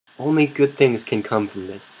Only good things can come from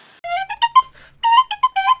this.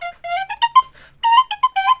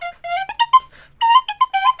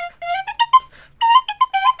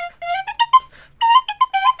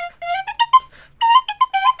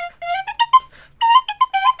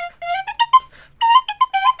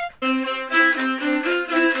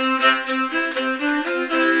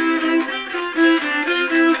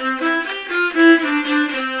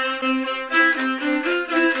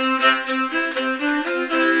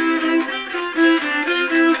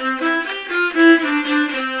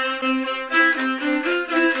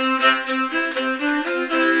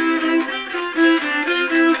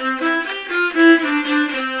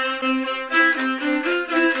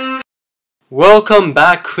 Welcome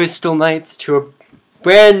back, Crystal Knights, to a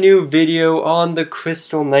brand new video on the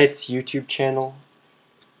Crystal Knights YouTube channel.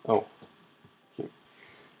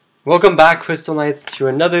 Welcome back, Crystal Knights, to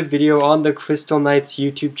another video on the Crystal Knights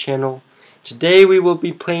YouTube channel. Today we will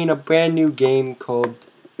be playing a brand new game called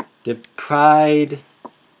the Pride...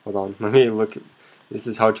 Hold on, let me look. This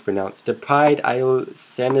is hard to pronounce. The Pride Isle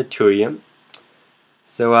Sanatorium.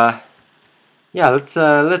 So, yeah,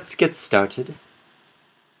 let's get started.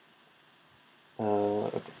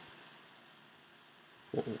 Okay.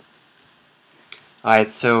 Alright,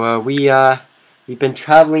 so we've been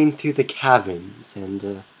traveling through the caverns,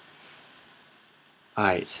 and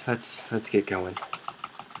alright, let's get going.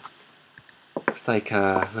 Looks like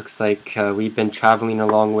we've been traveling a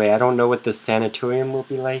long way. I don't know what the sanatorium will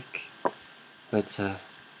be like, but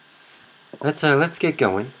let's get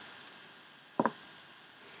going.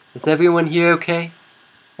 Is everyone here okay?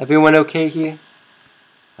 Everyone okay here?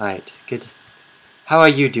 Alright, good. How are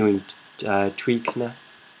you doing, Tweak? Now?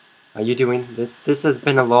 Are you doing this? This has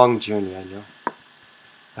been a long journey, I know.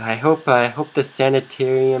 I hope the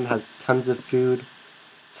sanitarium has tons of food,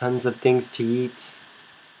 tons of things to eat.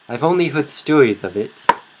 I've only heard stories of it,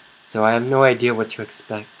 so I have no idea what to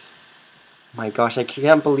expect. My gosh, I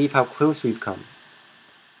can't believe how close we've come.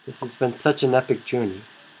 This has been such an epic journey.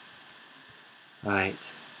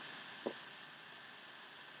 Alright.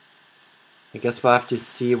 I guess we'll have to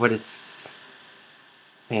see what it's...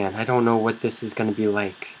 Man, I don't know what this is going to be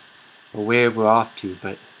like, or where we're off to,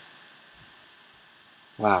 but...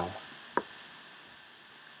 Wow.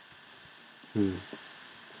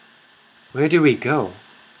 Where do we go?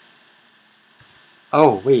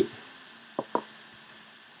 Oh, wait.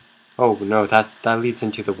 Oh, no, that leads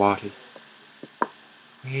into the water.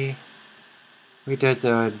 Where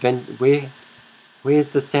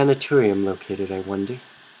is the sanatorium located, I wonder?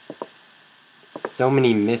 So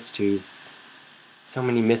many mysteries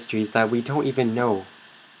that we don't even know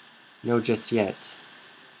just yet.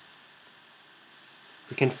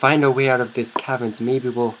 If we can find our way out of these caverns, maybe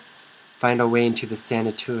we'll find our way into the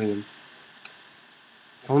sanatorium.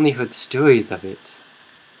 I've only heard stories of it.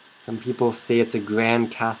 Some people say it's a grand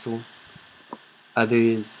castle,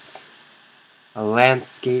 others a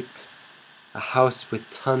landscape, a house with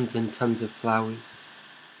tons and tons of flowers.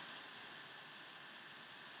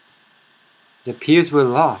 It appears we're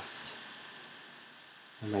lost.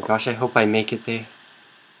 Oh my gosh, I hope I make it there.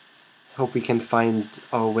 I hope we can find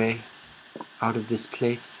our way out of this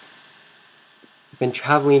place. We've been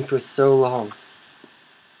traveling for so long.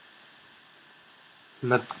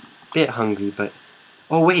 I'm a bit hungry, but...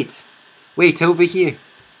 Oh, wait! Wait, over here!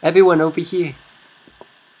 Everyone over here!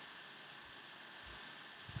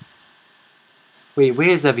 Wait,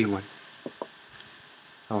 where's everyone?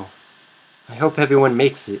 Oh, I hope everyone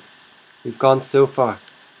makes it. We've gone so far.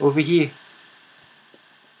 Over here!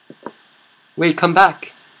 Wait, come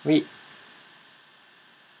back! Wait.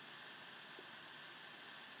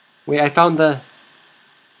 Wait, I found the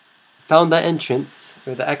entrance,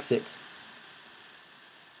 or the exit.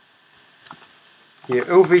 Here,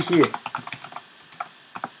 over here.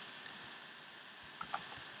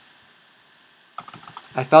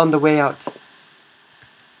 I found the way out.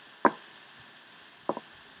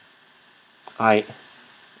 Alright,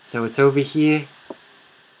 so it's over here.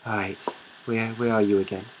 Alright, where are you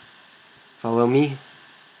again? Follow me.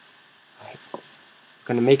 Alright, I'm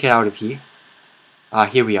gonna make it out of here. Ah,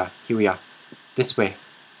 here we are. This way.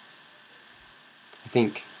 I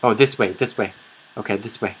think. Oh, this way. Okay,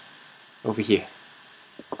 this way. Over here.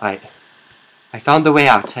 Alright. I found the way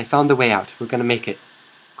out. We're gonna make it.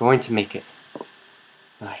 Going to make it.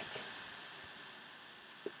 Alright.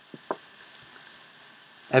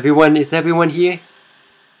 Is everyone here?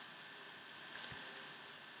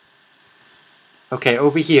 Okay,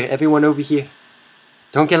 over here. Everyone over here.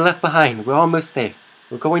 Don't get left behind. We're almost there.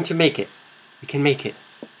 We're going to make it. We can make it.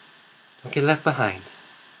 Don't get left behind.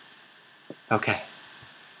 Okay.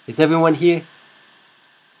 Is everyone here?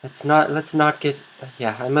 Let's not get...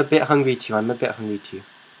 Yeah, I'm a bit hungry too.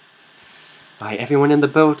 Alright, everyone in the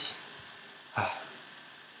boat.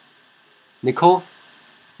 Nicole?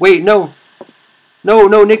 Wait, no!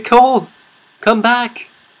 No, Nicole! Come back!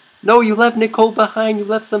 No, you left Nicole behind. You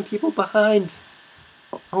left some people behind.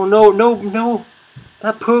 Oh, no.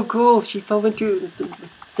 That poor girl, she fell into...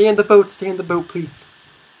 Stay in the boat, please.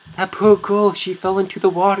 That poor girl, she fell into the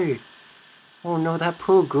water. Oh no, that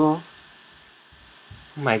poor girl.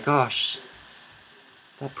 Oh my gosh.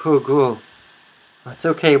 That poor girl. It's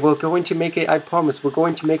okay, we're going to make it, I promise, we're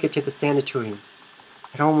going to make it to the sanatorium.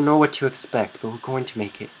 I don't know what to expect, but we're going to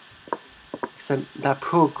make it. Except that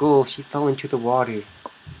poor girl, she fell into the water.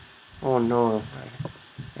 Oh no.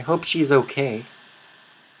 I hope she's okay.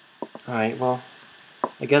 Alright, well,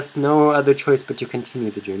 I guess no other choice but to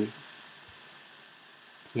continue the journey.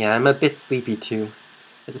 Yeah, I'm a bit sleepy too.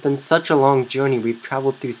 It's been such a long journey. We've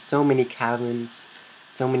traveled through so many caverns,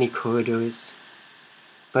 so many corridors.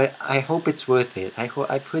 But I hope it's worth it.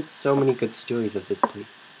 I've heard so many good stories of this place.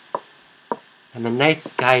 And the night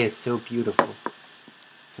sky is so beautiful.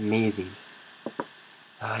 It's amazing.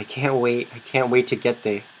 I can't wait. I can't wait to get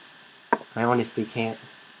there. I honestly can't.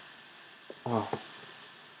 Oh.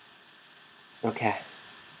 Okay.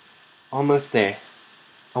 Almost there.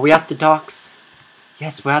 Are we at the docks?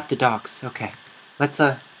 Yes, we're at the docks. Okay. Let's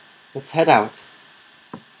head out.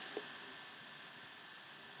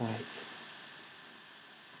 Alright.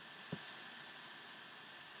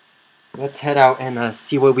 Let's head out and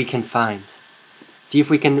see what we can find. See if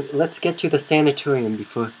we can... Let's get to the sanatorium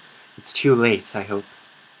before it's too late, I hope.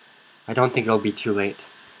 I don't think it'll be too late.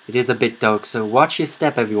 It is a bit dark, so watch your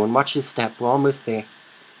step, everyone. Watch your step. We're almost there.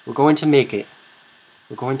 We're going to make it.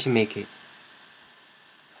 We're going to make it.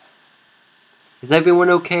 Is everyone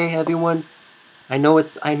okay, everyone? I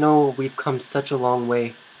know we've come such a long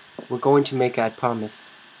way. We're going to make it, I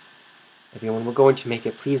promise. Everyone, we're going to make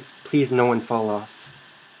it. Please no one fall off.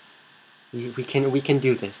 We can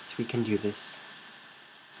do this. We can do this.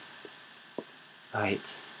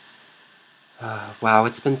 Alright. Wow,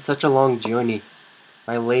 it's been such a long journey.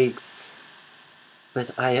 My legs.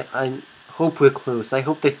 But I hope we're close. I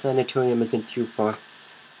hope the sanatorium isn't too far.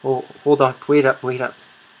 Oh, hold on. Wait up.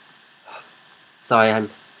 Sorry,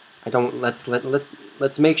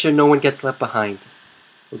 let's make sure no one gets left behind.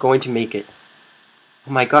 We're going to make it.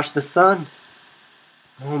 Oh my gosh, the sun!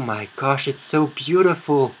 Oh my gosh, it's so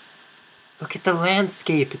beautiful! Look at the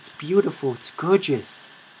landscape, it's beautiful, it's gorgeous.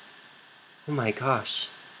 Oh my gosh.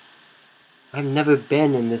 I've never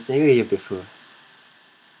been in this area before.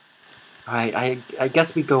 Alright, I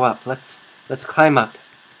guess we go up. Let's climb up.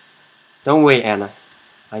 Don't wait, Anna.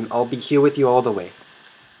 I'll be here with you all the way.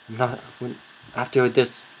 After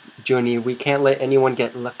this journey, we can't let anyone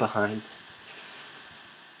get left behind.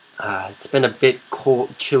 It's been a bit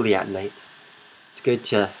cold, chilly at night. It's good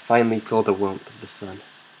to finally feel the warmth of the sun.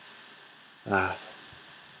 The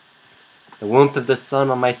warmth of the sun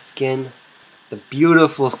on my skin, the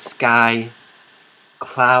beautiful sky,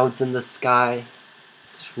 clouds in the sky,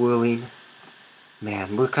 swirling.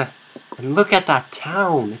 Man, look at that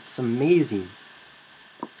town. It's amazing.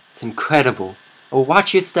 It's incredible. Oh,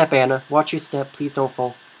 watch your step, Anna. Watch your step. Please don't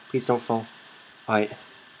fall. Please don't fall. Alright.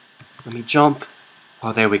 Let me jump.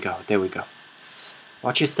 Oh, there we go.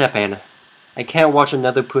 Watch your step, Anna. I can't watch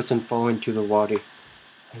another person fall into the water.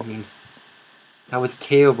 I mean, that was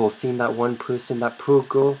terrible seeing that one person, that poor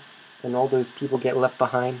girl, and all those people get left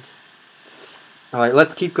behind. Alright,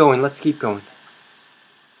 let's keep going.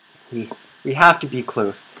 We have to be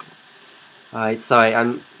close. Alright, sorry,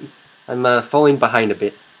 I'm falling behind a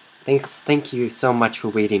bit. Thank you so much for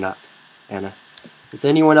waiting up, Anna. Is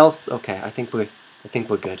anyone else? Okay, I think we're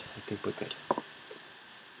good.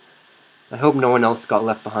 I hope no one else got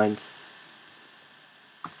left behind.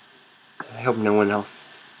 I hope no one else.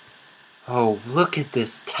 Oh, look at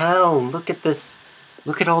this town. Look at this.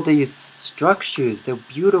 Look at all these structures. They're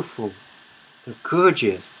beautiful. They're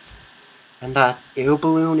gorgeous. And that air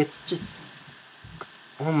balloon, it's just...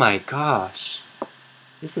 Oh my gosh.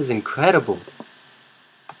 This is incredible.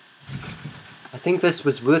 I think this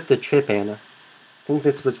was worth the trip, Anna.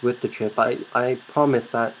 I promise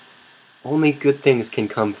that only good things can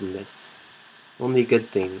come from this. Only good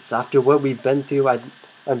things. After what we've been through,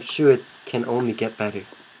 I'm sure it can only get better.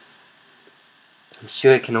 I'm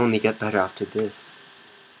sure it can only get better after this.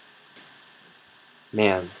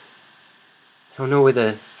 Man. I don't know where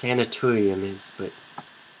the sanatorium is, but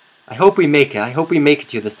I hope we make it. I hope we make it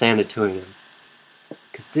to the sanatorium.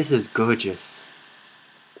 Because this is gorgeous.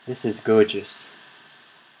 This is gorgeous.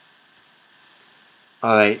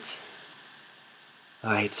 Alright.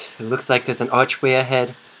 Alright, it looks like there's an archway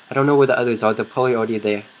ahead. I don't know where the others are. They're probably already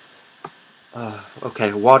there.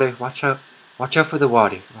 Okay, water. Watch out. Watch out for the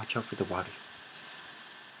water. Watch out for the water.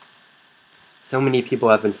 So many people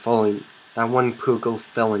have been falling. That one poor girl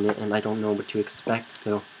fell in it, and I don't know what to expect,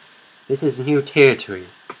 so this is new territory.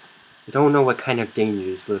 We don't know what kind of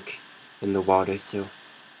dangers lurk in the water, so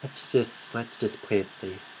let's just play it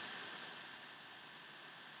safe.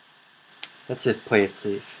 Let's just play it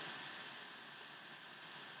safe.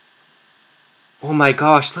 Oh my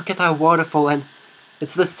gosh, look at that waterfall, and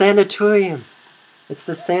it's the sanatorium. It's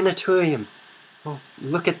the sanatorium. Oh,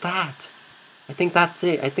 look at that. I think that's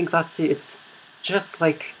it. I think that's it. It's just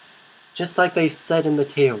like they said in the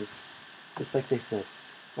tales. Just like they said.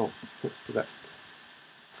 Oh, forgot.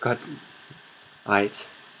 Alright.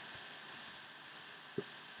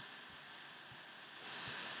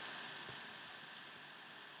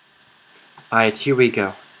 Alright, here we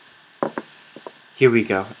go. Here we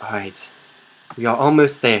go. Alright. We are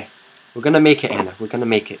almost there. We're gonna make it, Anna. We're gonna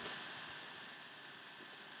make it.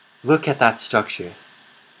 Look at that structure.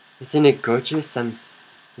 Isn't it gorgeous? And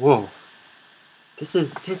whoa. This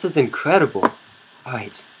is incredible.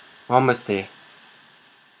 Alright. We're almost there.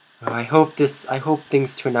 Oh, I hope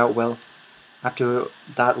things turn out well. After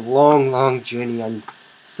that long journey, I'm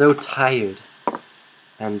so tired.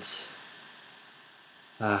 And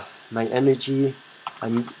my energy,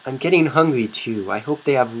 I'm getting hungry too. I hope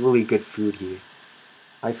they have really good food here.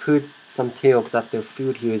 I've heard some tales that their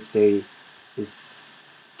food here is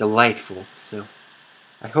delightful. So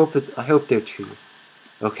I hope they're true.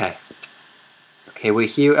 Okay. Okay, we're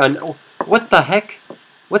here, and oh, what the heck?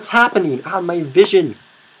 What's happening? Ah, my vision.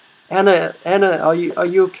 Anna, are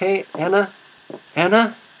you okay? Anna?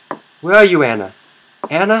 Where are you, Anna?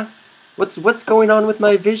 Anna? What's going on with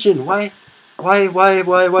my vision? Why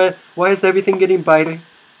is everything getting brighter?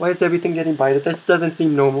 Why is everything getting brighter? This doesn't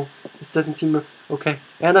seem normal. This doesn't seem okay.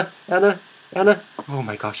 Anna? Oh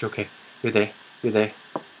my gosh, okay. You're there.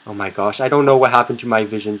 Oh my gosh, I don't know what happened to my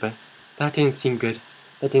vision, but that didn't seem good.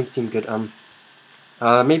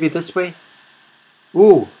 Maybe this way?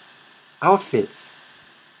 Ooh, outfits.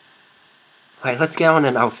 Alright, let's get on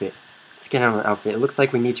an outfit. It looks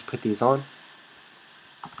like we need to put these on.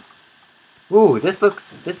 Ooh, this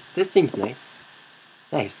seems nice.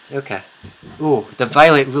 Nice, okay. Ooh, the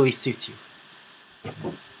violet really suits you.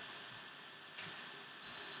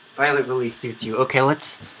 Violet really suits you. Okay,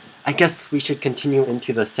 I guess we should continue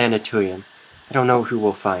into the sanatorium. I don't know who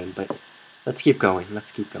we'll find, but let's keep going.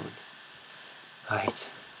 Alright.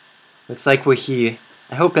 Looks like we're here.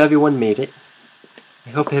 I hope everyone made it.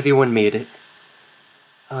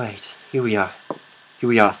 Alright, here we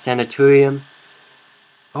are. Sanatorium.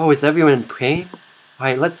 Oh, is everyone praying?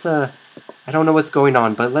 Alright, I don't know what's going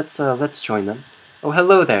on, but let's join them. Oh,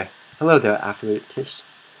 hello there, Aphrodite.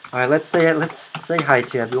 Alright, let's say hi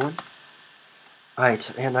to everyone.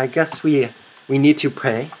 Alright, and I guess we need to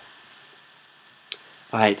pray.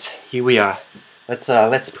 Alright, here we are.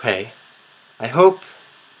 Let's pray. I hope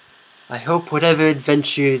whatever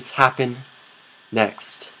adventures happen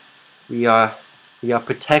next, we are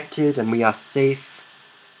protected and we are safe.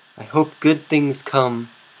 I hope good things come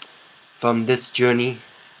from this journey.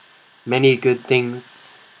 Many good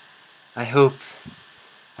things. I hope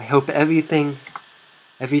everything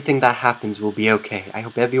that happens will be okay. I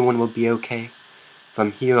hope everyone will be okay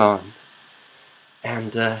from here on.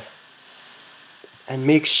 And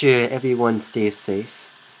make sure everyone stays safe.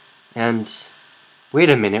 And wait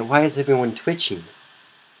a minute, why is everyone twitching?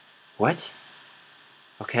 What?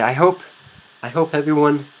 Okay, I hope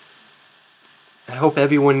everyone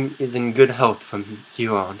is in good health from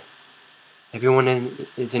here on. Everyone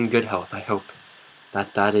is in good health. I hope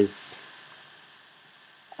that is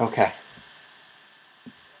okay.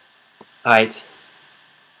 Alright.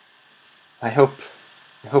 I hope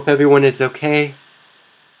everyone is okay.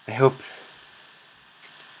 I hope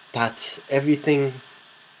that everything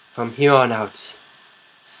from here on out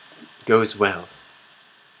goes well.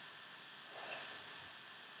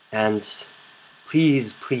 And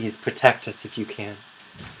please protect us if you can.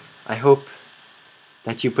 I hope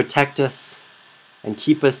that you protect us and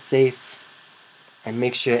keep us safe and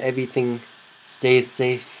make sure everything stays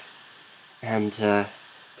safe and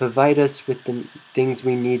provide us with the things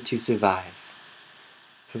we need to survive.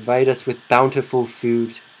 Provide us with bountiful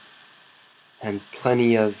food and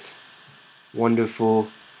plenty of wonderful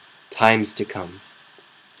times to come.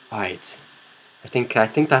 Alright. I think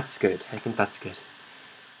that's good.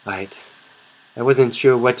 Alright. I wasn't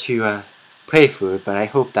sure what to pray for, but I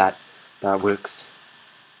hope that works.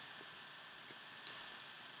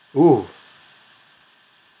 Ooh.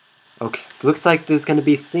 Okay, looks like there's gonna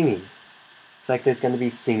be singing.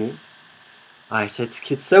 Alright,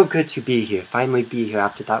 it's so good to be here. Finally be here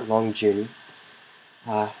after that long journey.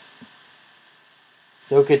 So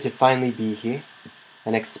good to finally be here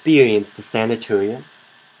and experience the sanatorium.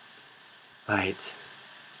 Alright,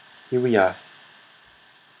 here we are.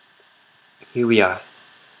 Here we are.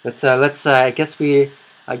 I guess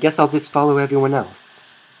I'll just follow everyone else.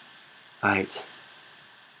 Alright.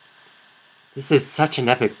 This is such an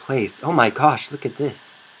epic place. Oh my gosh, look at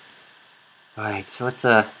this. Alright, so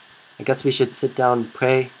I guess we should sit down and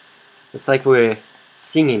pray. Looks like we're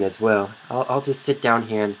singing as well. I'll just sit down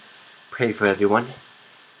here and pray for everyone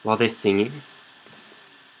while they're singing.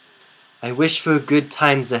 I wish for good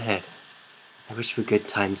times ahead. I wish for good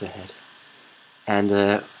times ahead.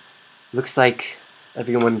 And looks like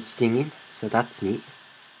everyone's singing, so that's neat.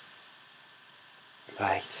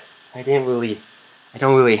 Right. I don't really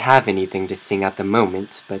have anything to sing at the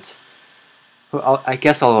moment, but I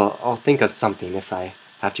guess I'll think of something if I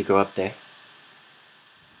have to go up there.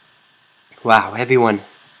 Wow, everyone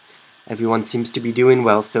seems to be doing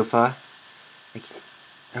well so far.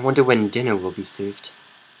 I wonder when dinner will be served.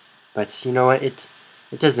 But you know what? It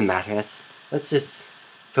doesn't matter. Let's just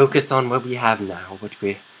focus on what we have now, what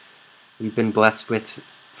we've been blessed with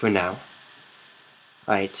for now.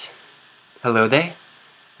 Right. Hello there.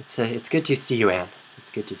 It's good to see you, Anne.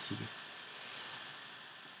 It's good to see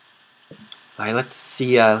you. Alright, let's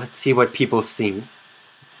see what people sing.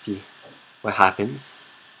 Let's see what happens.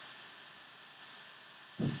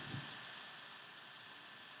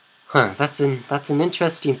 Huh, that's an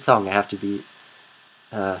interesting song, I have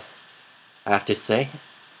to say.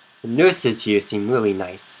 The nurses here seem really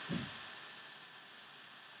nice.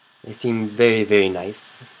 They seem very, very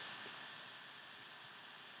nice.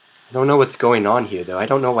 I don't know what's going on here, though. I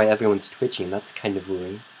don't know why everyone's twitching. That's kind of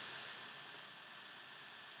worrying.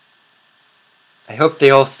 I hope they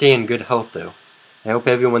all stay in good health, though. I hope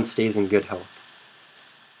everyone stays in good health.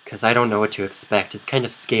 Because I don't know what to expect. It's kind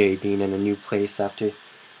of scary being in a new place after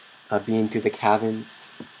being through the caverns.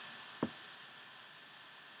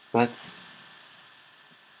 But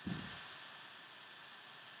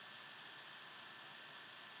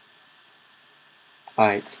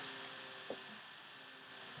alright.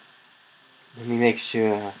 Let me make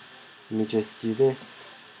sure, let me just do this.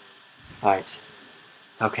 Alright.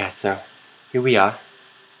 Okay, so here we are.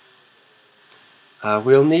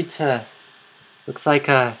 We'll need to, looks like,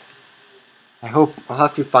 I hope I'll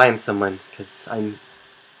have to find someone, because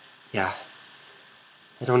yeah.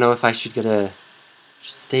 I don't know if I should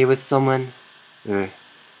stay with someone, or I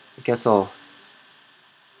guess I'll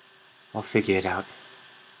figure it out.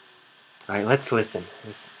 Alright, let's listen.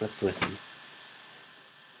 Let's listen.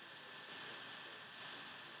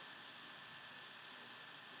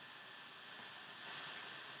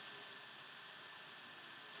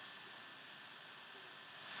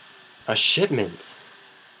 A shipment.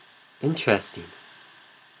 Interesting.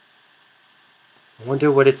 I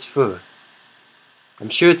wonder what it's for. I'm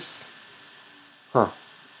sure it's... Huh.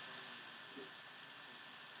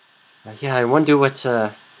 Yeah, I wonder what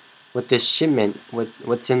this shipment...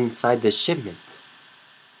 What's inside this shipment.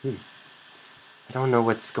 I don't know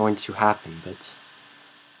what's going to happen, but...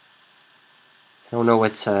 I don't know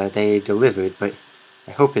what they delivered, but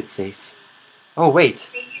I hope it's safe. Oh,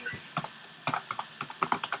 wait!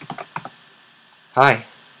 Hi.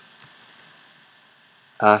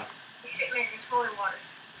 The shipment is holy water.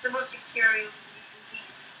 It's supposed to cure you from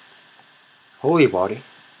disease. Holy water?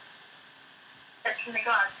 That's from the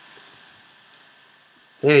gods.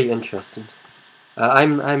 Very interesting.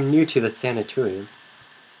 I'm new to the sanatorium.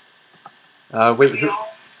 Wait,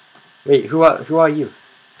 who are you?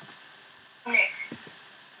 Nick.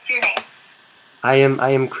 What's your name? I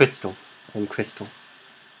am Crystal. I'm Crystal.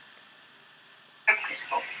 I'm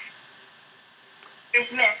Crystal. There's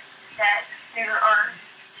myths that there are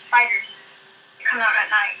spiders that come out at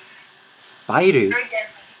night. Spiders? Very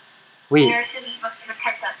deadly. Wait. The nurses are supposed to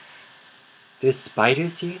protect us. There's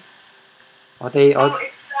spiders here? Are they? Oh,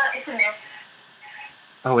 it's a myth.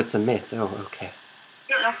 Oh, it's a myth. Oh, okay.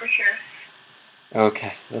 You don't know for sure.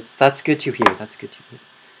 Okay, that's good to hear. That's good to hear.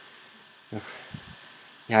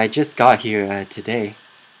 Yeah, I just got here today.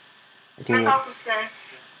 Myth also says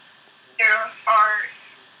there are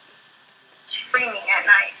screaming at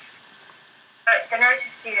night. But the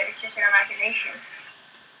nurses see that it's just an imagination.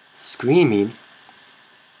 Screaming?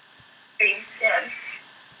 They say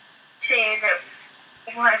that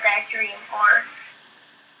people had a bad dream, or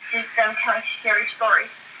it's just them telling scary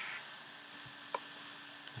stories.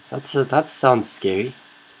 That sounds scary.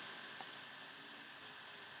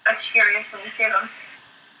 That's scariest when you hear them.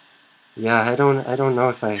 Yeah, I don't know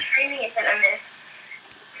if I... Screaming isn't a myth.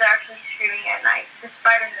 It's actually screaming at night. the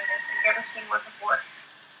spiders in this. I've never seen one before.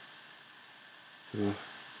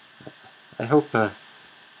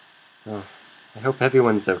 Well, I hope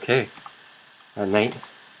everyone's okay at night.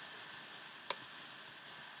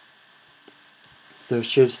 So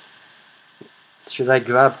should I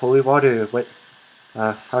grab holy water or what?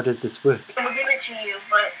 How does this work? We'll give it to you,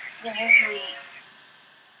 but they usually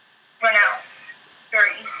run out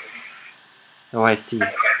very easily. Oh, I see.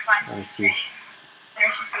 I see.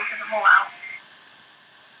 Nurses take them all out.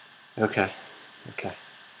 Okay.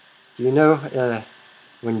 Do you know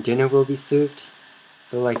when dinner will be served?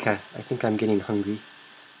 I feel like I think I'm getting hungry.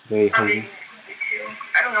 Very hungry.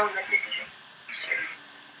 I don't know when the dinner is served.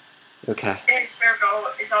 Okay. Dinner served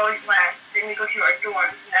is always last. Then we go to our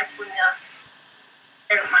dorms, and that's when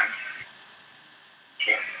never mind.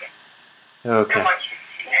 Okay.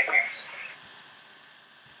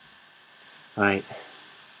 Alright.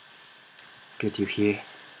 It's good to hear.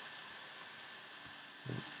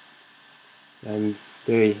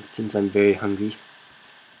 It seems I'm very hungry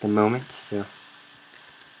at the moment, so I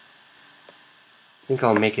think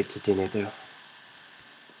I'll make it to dinner though.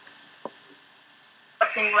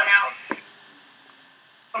 They went out.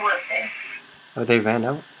 Or what they? Oh, they ran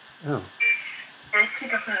out? Oh. They're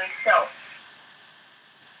keeping for themselves.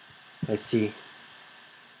 I see.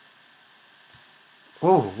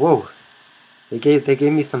 Oh, whoa. They gave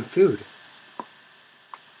me some food.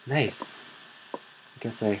 Nice. I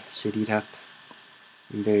guess I should eat up.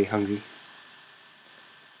 I'm very hungry.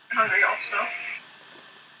 I'm hungry also.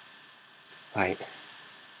 Right.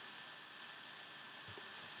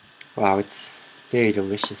 Wow, it's very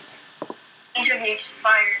delicious. These are the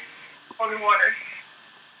expired holy water.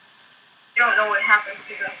 You don't know what happens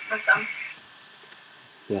to them with them.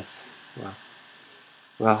 Yes. Wow.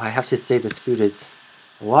 Well, I have to say this food is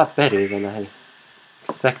a lot better than I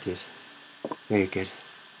expected. Very good.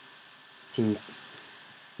 Seems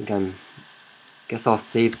like guess I'll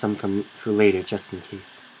save some for later just in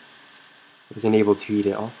case. I wasn't able to eat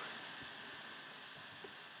it all.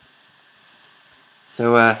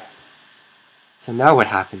 So now what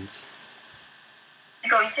happens? We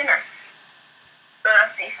go eat dinner. Or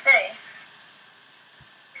as they say,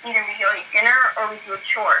 it's either we go eat dinner or we do a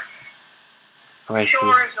chore. Oh, I see.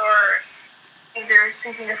 Chores or either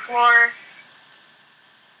sweeping the floor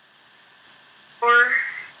or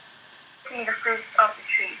picking the fruits off the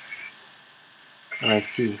trees. Oh, I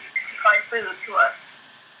see. Supply food to us.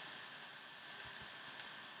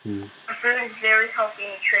 Hmm. The food is very healthy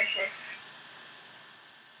and nutritious.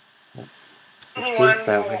 It seems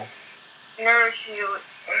that way. Nourish you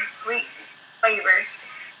in sweet flavors.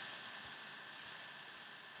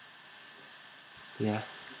 Yeah.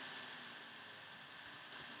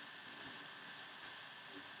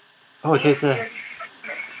 Oh, there's a...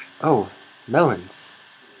 Oh, melons.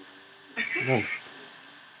 Nice.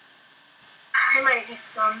 I might eat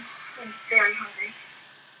some. I'm very hungry.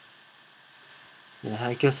 Yeah,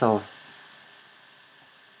 I guess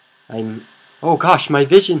Oh gosh, my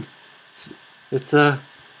vision! It's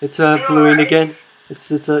bluing again. It's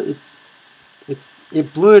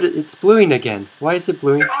bluing again. Why is it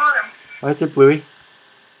bluing? Why is it bluey?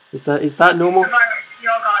 Is that normal? It's the virus. You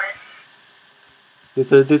all got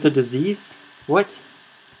it. There's a disease? What?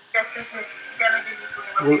 Yes, this is deadly disease.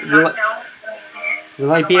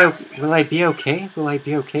 Will I be okay? Will I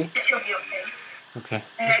be okay? It should be okay. Okay.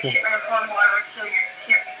 The next shipment of horn water will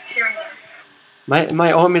kill you.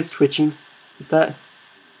 My arm is twitching. Is that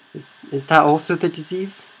also the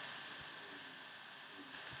disease?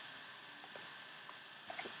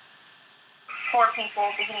 Poor people,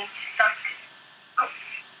 they're getting stuck. Oh.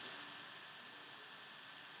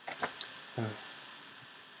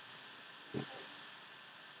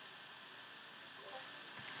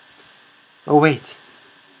 Oh wait.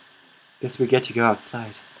 Guess we get to go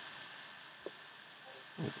outside.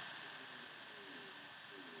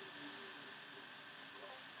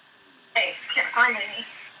 Hey, can't find any.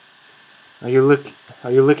 Are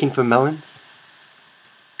you looking for melons?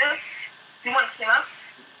 You want to queue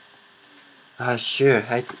up? Sure.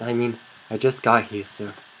 I mean, I just got here, so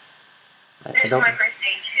This is my first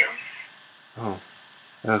day too. Oh,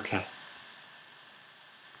 okay.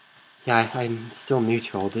 Yeah, I'm still new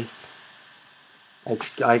to all this.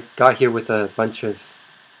 I got here with a bunch of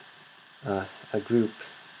a group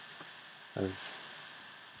of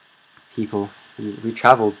people. We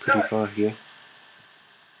traveled pretty far here.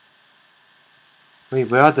 Wait,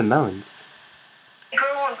 where are the melons? They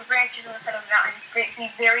grow on the branches on the side of the mountain.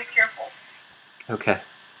 Be very careful. Okay.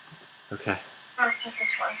 I'm gonna eat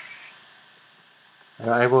this one.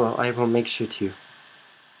 I will make sure to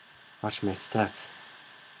watch my step.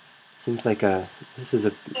 Seems like this is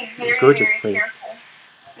a gorgeous place. Careful.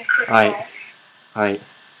 You could Alright. fall. Alright.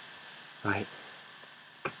 Alright.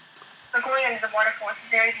 We're going under the waterfall. It's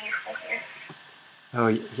very beautiful here. Oh,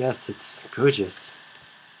 yes, it's gorgeous.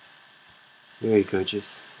 Very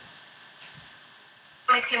gorgeous.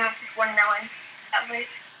 I came up with one melon, sadly.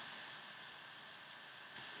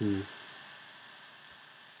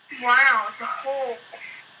 Wow, it's a whole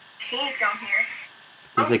cave down here.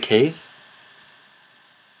 There's a cave?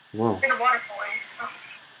 Whoa. Where the waterfall is. Oh.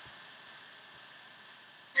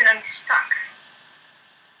 And I'm stuck.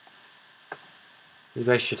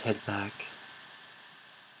 Maybe I should head back.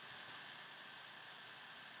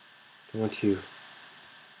 I don't want to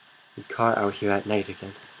be caught out here at night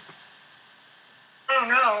again. Oh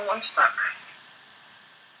no, I'm stuck.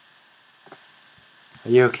 Are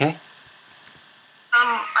you okay?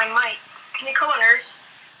 I might. Can you call a nurse?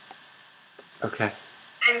 Okay.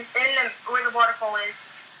 I'm standing where the waterfall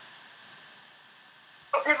is.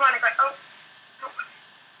 Oh, never mind.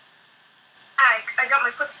 I got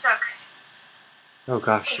my foot stuck. Oh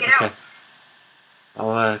gosh, Get okay. out.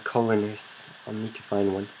 I'll call a nurse. I'll need to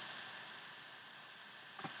find one.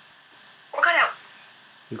 What got out?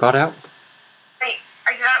 You got out? Wait,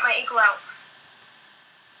 I got my ankle out.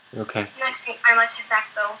 Okay. Next thing, I must head back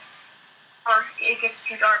though. Or it gets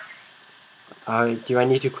too dark. Do I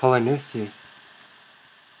need to call a nurse or?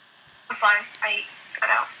 I'm fine. I got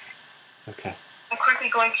out. Okay. I'm quickly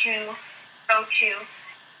going to go to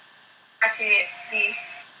actually the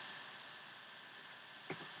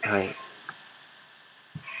Alright.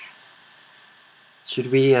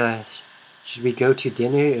 Should we go to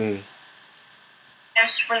dinner or?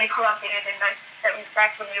 just when they call out dinner, then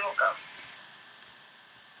that's when we will go.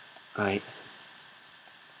 Alright.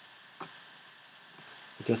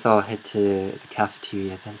 I guess I'll head to the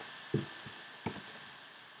cafeteria then.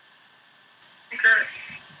 Good.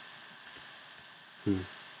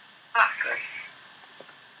 Ah, good.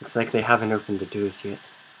 Looks like they haven't opened the doors yet.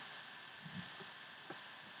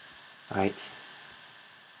 Alright.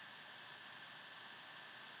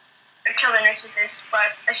 I tell the nurses this, but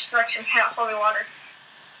I should like some holy water.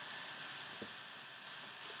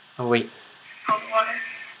 Oh wait. Holy water.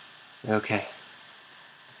 Okay.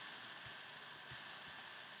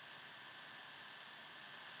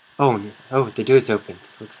 Oh, the door's open.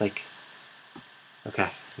 Looks like. Okay,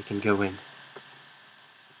 we can go in.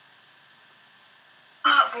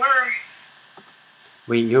 Blur.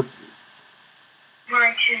 Wait, you're.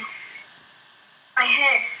 Blur too. My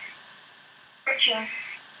head. Itching.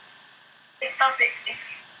 Stop it.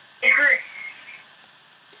 It hurts.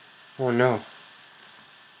 Oh no.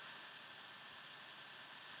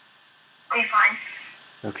 I'll be fine.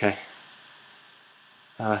 Okay.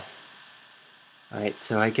 Alright,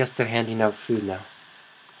 so I guess they're handing out food now.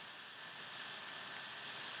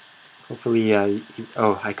 Hopefully, I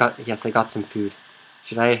got some food.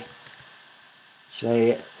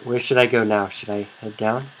 Where should I go now? Should I head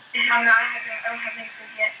down? I don't have any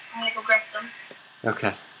food yet. I'm gonna go grab some.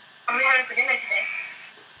 Okay. I'm gonna have it for dinner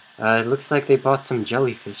today. It looks like they bought some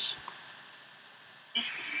jellyfish.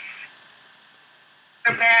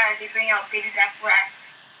 They're bad. They bring out baby back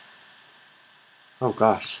rats. Oh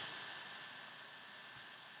gosh.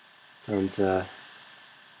 Sounds,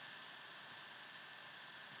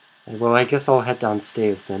 well, I guess I'll head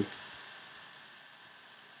downstairs then.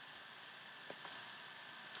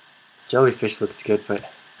 This jellyfish looks good, but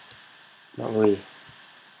not really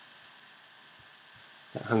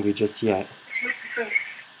not hungry just yet. It's with the food.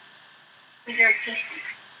 It's very tasty.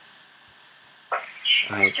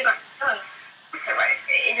 Alright. Still got stung. It's alright.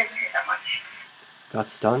 It doesn't hurt that much. Got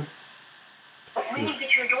stung? But we need to get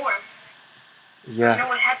to your dorm. Yeah. I know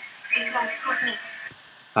what happened. You come with me.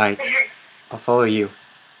 Alright. It hurt. I'll follow you.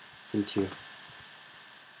 Seem to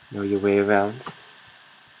know your way around.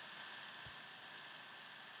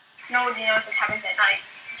 Nobody knows what happens at night,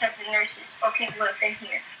 except the nurses or people who have been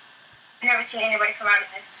here. I've never seen anybody come out of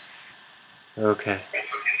this. Okay.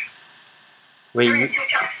 Place. Wait, Hurry, you,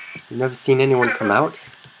 catch up. you've never seen anyone come out?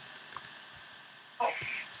 Oh.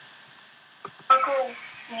 Uncle,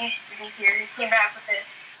 he used to be here. He came back with a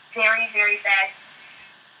very, very bad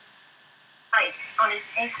spike on his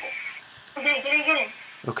ankle. Get in.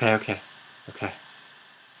 Okay,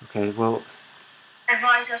 well,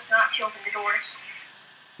 Advise us not to open the doors.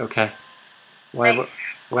 okay. Why, Like,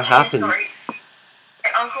 what tell the happens? story.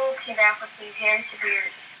 My uncle came back with a very severe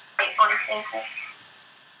bite on his ankle.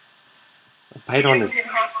 A bite on his... He was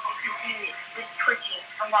in hospital because he was twitching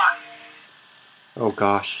a lot. Oh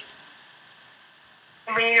gosh.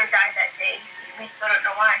 And we either died that day. We still don't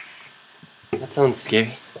know why. That sounds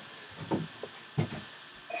scary.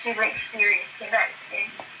 He went serious. Came back today.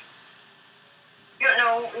 You don't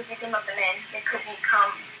know if you can let them in, they could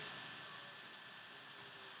become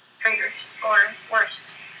traitors or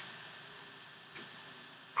worse.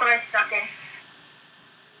 Put us stuck in.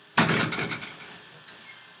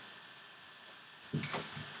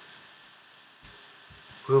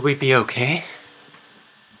 Will we be okay?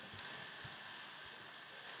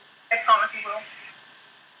 I promise we will.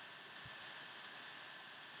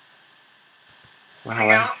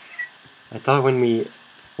 Wow, I thought when we...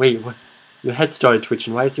 Wait, what? Your head started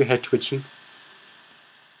twitching. Why is your head twitching?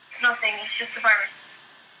 It's nothing, it's just a virus.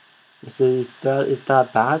 Is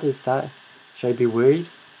that bad? Should I be worried?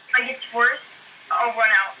 If it gets worse, I'll run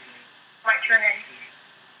out. Might turn in.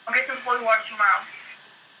 I'll get some holy water tomorrow.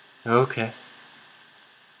 Okay.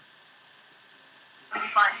 It'll be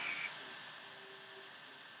fine.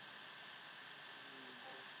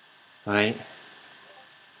 Alright.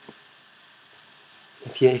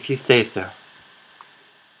 If you say so.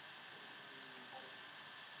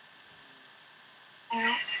 You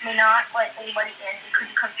may not let anybody in. They could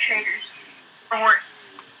become traitors. Or worse.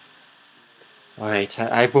 Alright,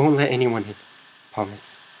 I won't let anyone in.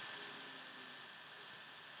 Promise.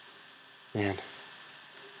 Man.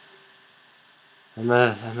 I'm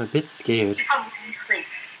a bit scared. You probably need to sleep.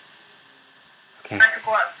 Okay. I have to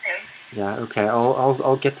go out soon. Yeah, okay,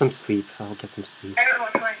 I'll get some sleep. I'll get some sleep. I don't know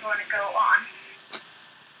what's going to go on.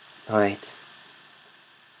 Alright.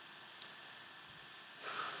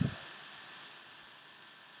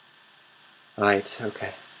 Alright,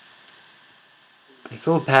 okay. I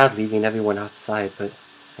feel bad leaving everyone outside, but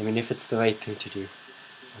I mean, if it's the right thing to do,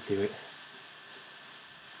 I'll do it.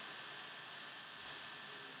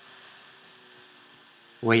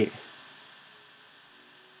 Wait.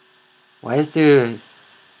 Why is there...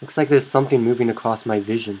 Looks like there's something moving across my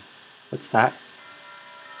vision. What's that?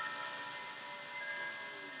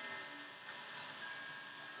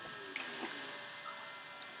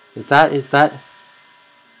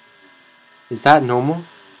 Is that normal?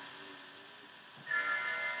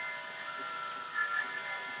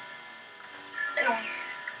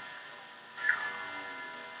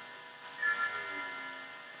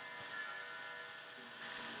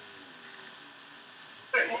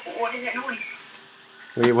 What is that noise?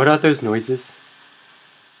 Wait, what are those noises?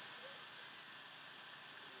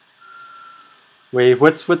 Wait,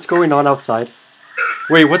 what's going on outside?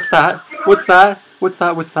 Wait, what's that? What's that? What's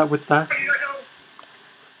that? What's that? What's that?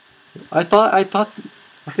 I thought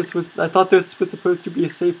this was supposed to be a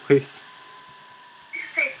safe place. This is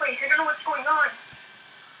a safe place. I don't know what's going on.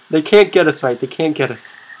 They can't get us, right? They can't get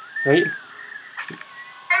us, right?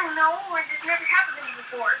 I don't know. Like, this never happened to me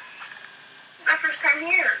before. It's my first time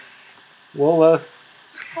here. Well, There's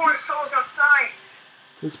poor souls outside.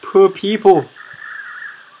 those poor people.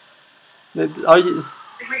 Are you?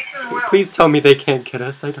 Please tell me they can't get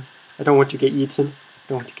us. I don't want to get eaten. I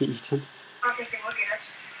don't want to get eaten. I don't think they will get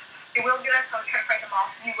us. They will get us, so I'll try to fight them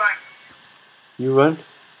off. You run. You run?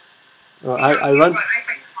 Oh, I run?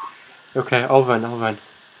 Okay, I'll run.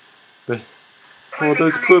 But oh,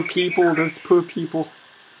 those poor people,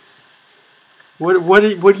 What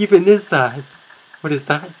even is that? What is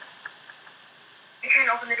that? I'm trying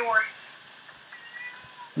to open the door.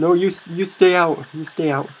 No, you stay out. You stay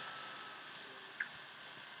out.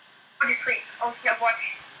 Go to sleep. I'll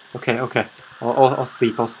watch. Okay. I'll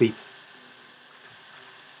sleep.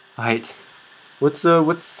 Alright. What's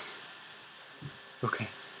okay.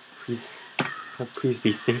 Please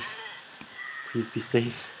be safe. Please be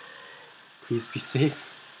safe. Please be safe.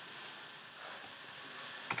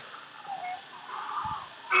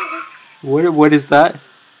 What is that?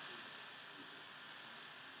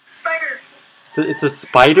 Spider. It's a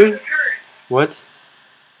spider? What?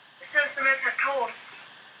 It says the men have told.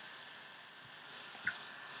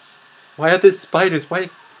 Why are there spiders? Why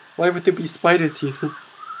would there be spiders here? I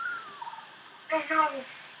don't know.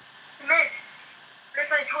 The mess.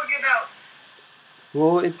 That's what I told you about.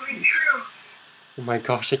 Well, It's true. oh my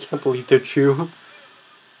gosh, I can't believe they're true.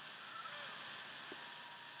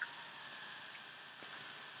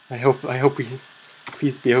 I hope we...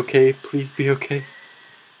 Please be okay. Please be okay.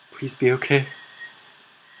 Please be okay.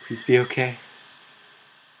 Please be okay.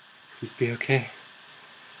 Please be okay.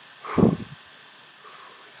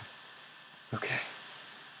 Okay.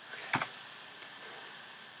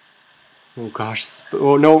 Oh gosh.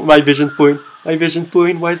 Oh no, my vision's blurring. My vision's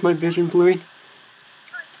blurring. Why is my vision blurring?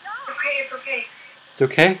 It's okay. It's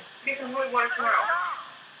okay? Get some holy water tomorrow.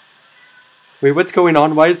 Wait, what's going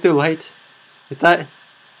on? Why is there light? Is that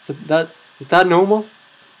normal?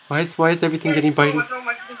 Why is everything getting bitey?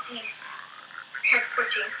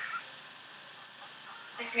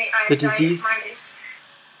 The disease?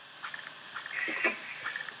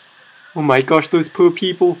 Oh my gosh, those poor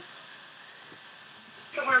people.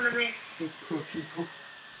 Come on, the man. Those poor people.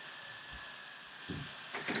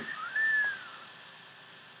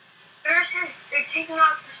 Nurses, they're taking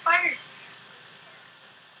out the spiders.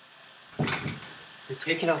 They're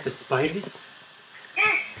taking out the spiders?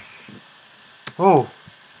 Yes. Oh,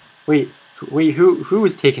 wait, who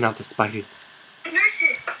is taking out the spiders? The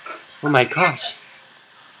nurses. Oh my gosh.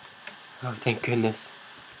 Oh, thank goodness.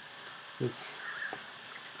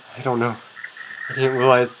 I don't know. I didn't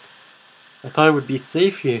realize. I thought it would be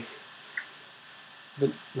safe here.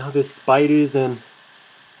 But now there's spiders and...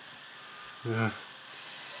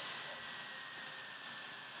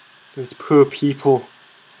 those poor people.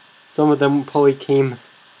 Some of them probably came...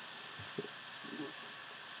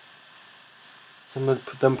 Some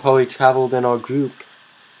of them probably traveled in our group.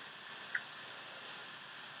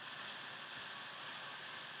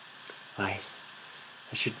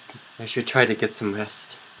 I should try to get some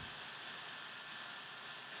rest.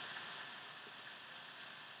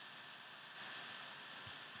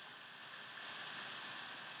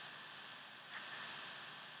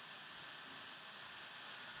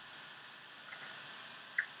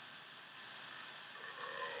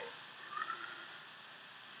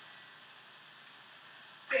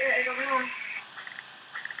 I don't know.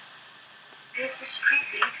 This is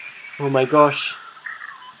creepy. Oh my gosh.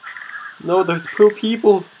 No, those poor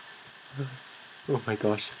people. Oh my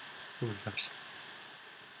gosh. Oh my gosh.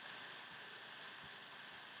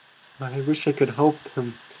 I wish I could help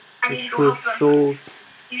them. I Those need to poor help them. souls.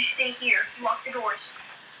 You stay here. Lock the doors.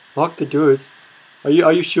 Lock the doors. Are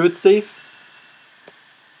you sure it's safe?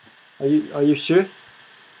 Are you sure?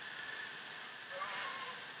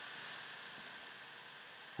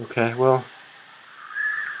 Okay, well,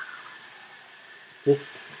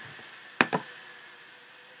 just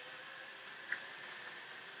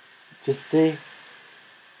stay.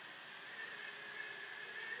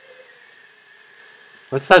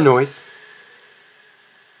 What's that noise?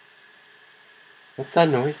 What's that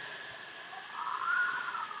noise?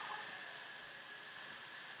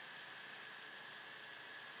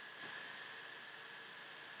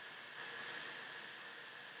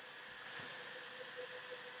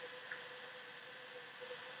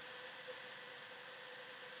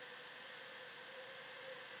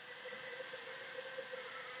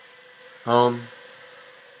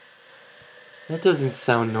 That doesn't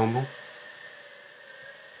sound normal.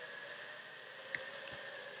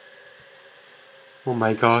 Oh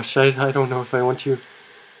my gosh, I don't know if I want to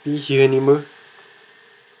be here anymore.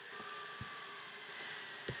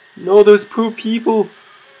 No, those poor people.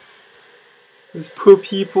 Those poor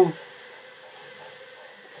people.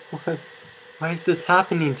 Why is this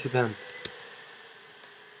happening to them?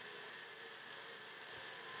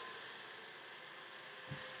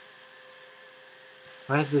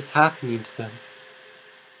 Why is this happening to them?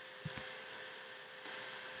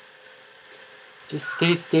 Just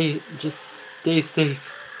stay safe.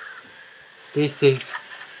 Stay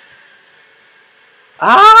safe.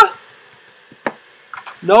 Ah!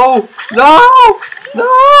 No! No!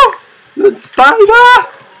 No! The spider!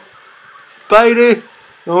 Spider!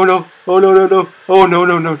 Oh no! Oh no no no! Oh no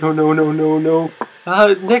no no no no no no no!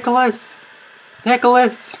 Nicholas!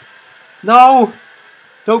 Nicholas! No!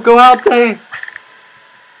 Don't go out there!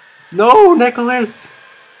 No, Nicholas!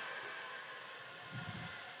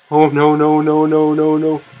 Oh no no no no no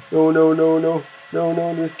no no no no no no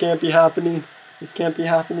no! This can't be happening! This can't be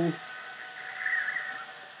happening!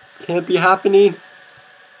 This can't be happening!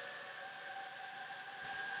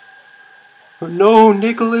 Oh no,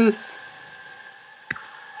 Nicholas!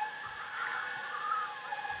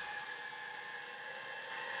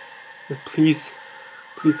 Please,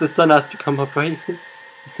 please, the sun has to come up, right?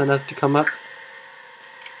 The sun has to come up.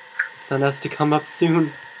 The sun has to come up soon.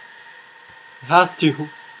 It has to.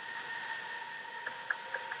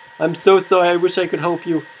 I'm so sorry, I wish I could help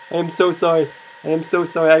you. I am so sorry. I am so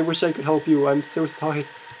sorry, I wish I could help you. I'm so sorry.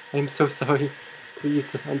 I am so sorry.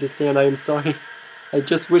 Please understand, I am sorry. I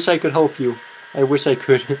just wish I could help you. I wish I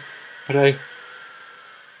could. But I...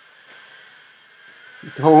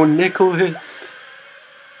 Oh, Nicholas!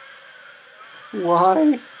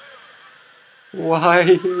 Why? Why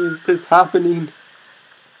is this happening?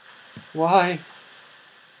 Why?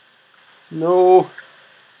 No.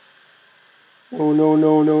 Oh no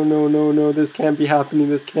no no no no no, this can't be happening,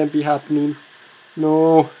 this can't be happening.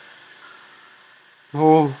 No.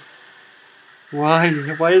 No. Why?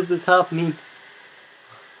 Why is this happening?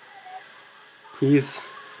 Please.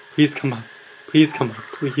 Please come up. Please come up.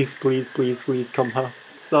 Please, please, please, please come up.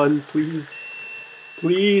 Son, please.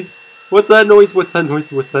 Please. What's that noise? What's that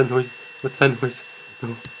noise? What's that noise? What's that noise?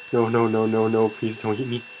 No, no, no, no, no, no. Please don't eat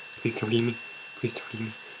me. Please don't eat me. Please don't eat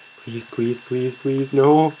me. Please, please, please, please.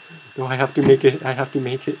 No. No, I have to make it. I have to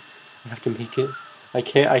make it. I have to make it.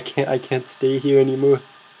 I can't stay here anymore.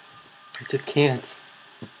 I just can't.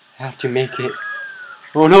 I have to make it.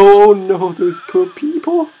 Oh no, oh no, those poor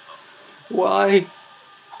people. Why?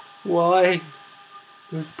 Why?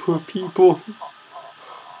 Those poor people.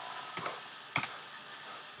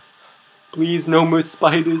 Please, no more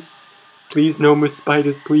spiders. Please, no more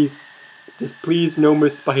spiders, please. Just please, no more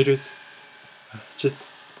spiders. Just,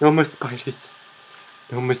 no more spiders.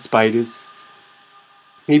 No more spiders.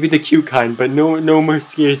 Maybe the cute kind, but no more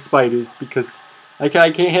scary spiders, because I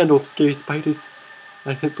can't handle scary spiders.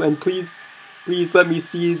 And please let me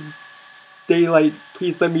see daylight.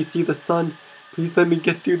 Please let me see the sun. Please let me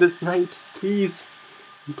get through this night. Please.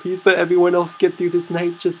 And please let everyone else get through this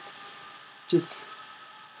night. Just,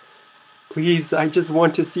 please, I just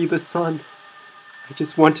want to see the sun. I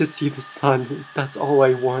just want to see the sun. That's all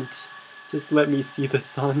I want. Just let me see the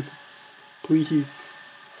sun. Please.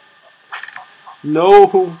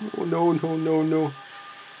 No. No, no, no, no.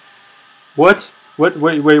 What? What?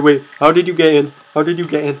 Wait. How did you get in? How did you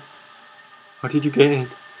get in? How did you get in?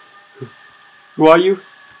 Who are you?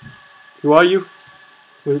 Who are you?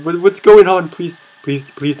 What's going on? Please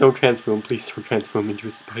don't transform. Please don't transform into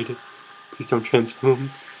a spider. Please don't transform.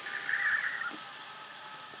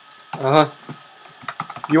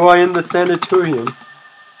 You are in the sanatorium.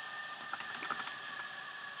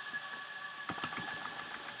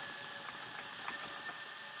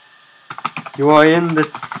 You are in the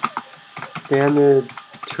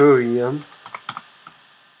sanatorium.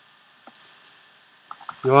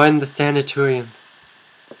 You are in the sanatorium.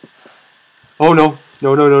 Oh no.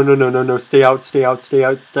 No. Stay out.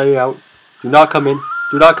 Do not come in.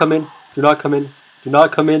 Do not come in. Do not come in. Do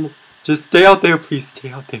not come in. Just stay out there, please. Stay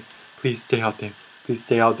out there. Please stay out there. Please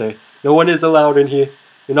stay out there. No one is allowed in here.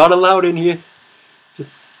 You're not allowed in here.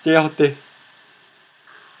 Just stay out there.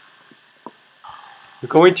 You're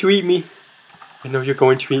going to eat me. I know you're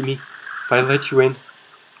going to eat me if I let you in.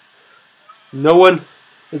 No one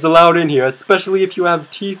is allowed in here, especially if you have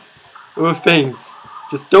teeth or fangs.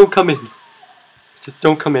 Just don't come in. Just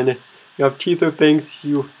don't come in. If you have teeth or fangs,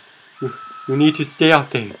 you need to stay out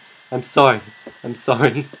there. I'm sorry. I'm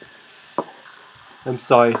sorry. I'm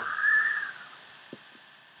sorry.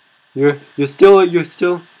 You're still a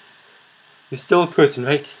person,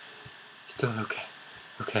 right? Still okay.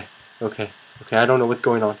 Okay. I don't know what's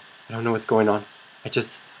going on. I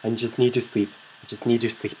just need to sleep. Just sleep.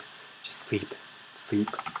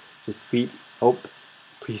 Just sleep. Oh,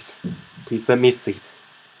 please let me sleep.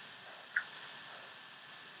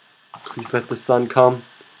 Please let the sun come.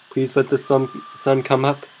 Please let the sun come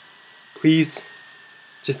up. Please,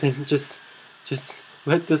 just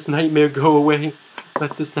let this nightmare go away.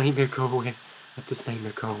 Let this nightmare go away.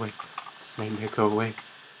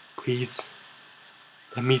 Please,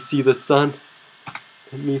 let me see the sun.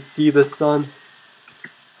 Let me see the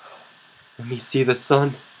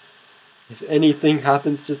sun. If anything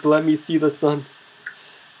happens, just let me see the sun.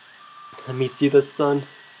 Let me see the sun.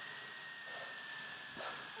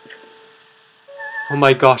 Oh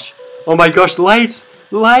my gosh, light!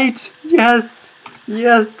 Yes,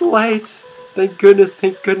 light! Thank goodness,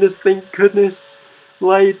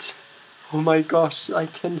 light! Oh my gosh, I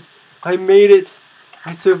made it!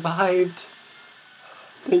 I survived!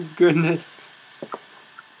 Thank goodness!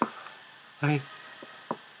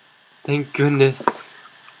 Thank goodness!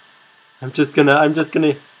 I'm just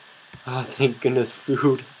gonna, oh thank goodness,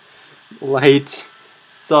 food, light,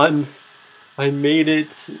 sun, I made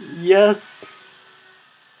it, yes!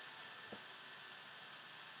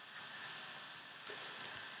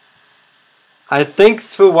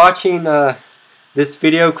 Thanks for watching this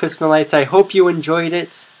video, Crystallites. I hope you enjoyed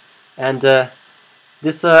it. And I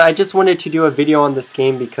just wanted to do a video on this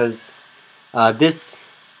game because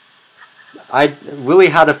I really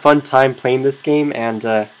had a fun time playing this game,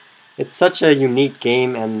 and it's such a unique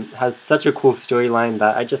game and has such a cool storyline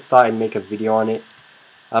that I just thought I'd make a video on it.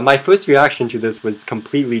 My first reaction to this was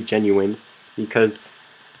completely genuine because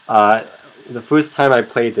the first time I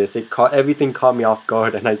played this, everything caught me off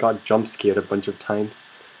guard, and I got jump scared a bunch of times.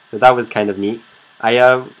 So that was kind of neat.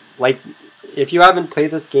 If you haven't played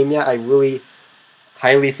this game yet, I really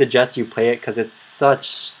highly suggest you play it because it's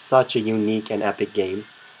such a unique and epic game,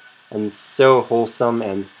 and so wholesome,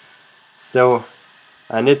 and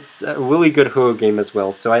it's a really good horror game as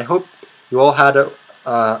well. So I hope you all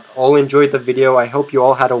all enjoyed the video. I hope you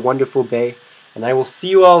all had a wonderful day, and I will see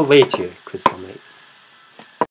you all later, Crystal Knights.